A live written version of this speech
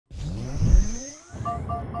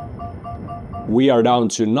We are down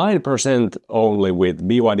to 9% only with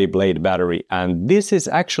BYD Blade battery, and this is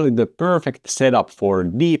actually the perfect setup for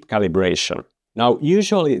deep calibration. Now,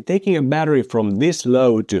 usually taking a battery from this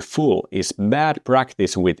low to full is bad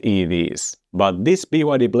practice with EVs. But this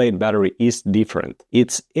BYD Blade battery is different.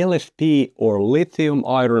 Its LFP or lithium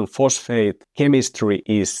iron phosphate chemistry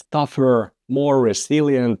is tougher, more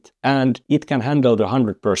resilient, and it can handle the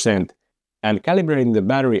 100%. And calibrating the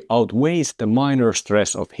battery outweighs the minor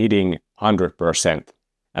stress of hitting 100%.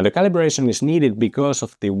 And the calibration is needed because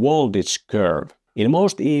of the voltage curve. In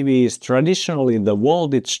most EVs, traditionally the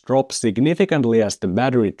voltage drops significantly as the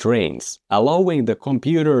battery drains, allowing the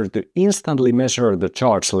computer to instantly measure the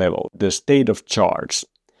charge level, the state of charge.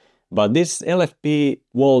 But this LFP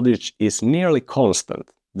voltage is nearly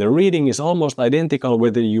constant. The reading is almost identical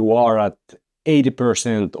whether you are at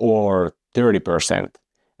 80% or 30%.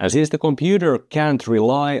 And since the computer can't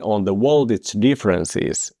rely on the voltage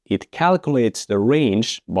differences, it calculates the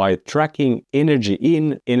range by tracking energy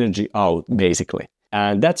in, energy out, basically.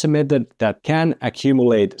 And that's a method that can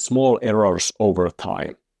accumulate small errors over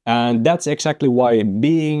time. And that's exactly why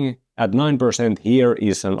being at 9% here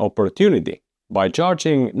is an opportunity. By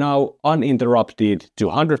charging now uninterrupted to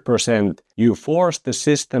 100%, you force the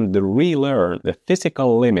system to relearn the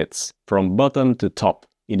physical limits from bottom to top.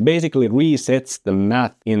 It basically resets the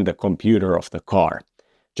math in the computer of the car.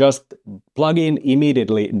 Just plug in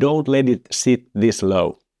immediately, don't let it sit this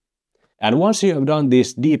low. And once you have done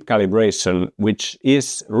this deep calibration, which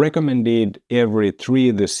is recommended every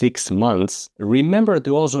 3 to 6 months, remember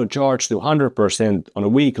to also charge to 100% on a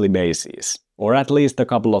weekly basis, or at least a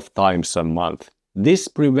couple of times a month. This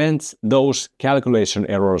prevents those calculation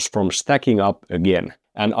errors from stacking up again.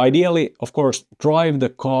 And ideally, of course, drive the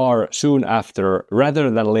car soon after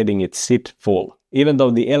rather than letting it sit full. Even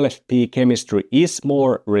though the LFP chemistry is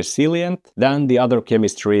more resilient than the other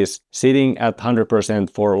chemistries, sitting at 100%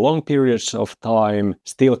 for long periods of time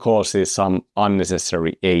still causes some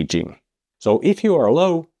unnecessary aging. So if you are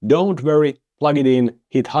low, don't worry, plug it in,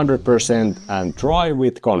 hit 100% and drive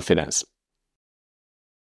with confidence.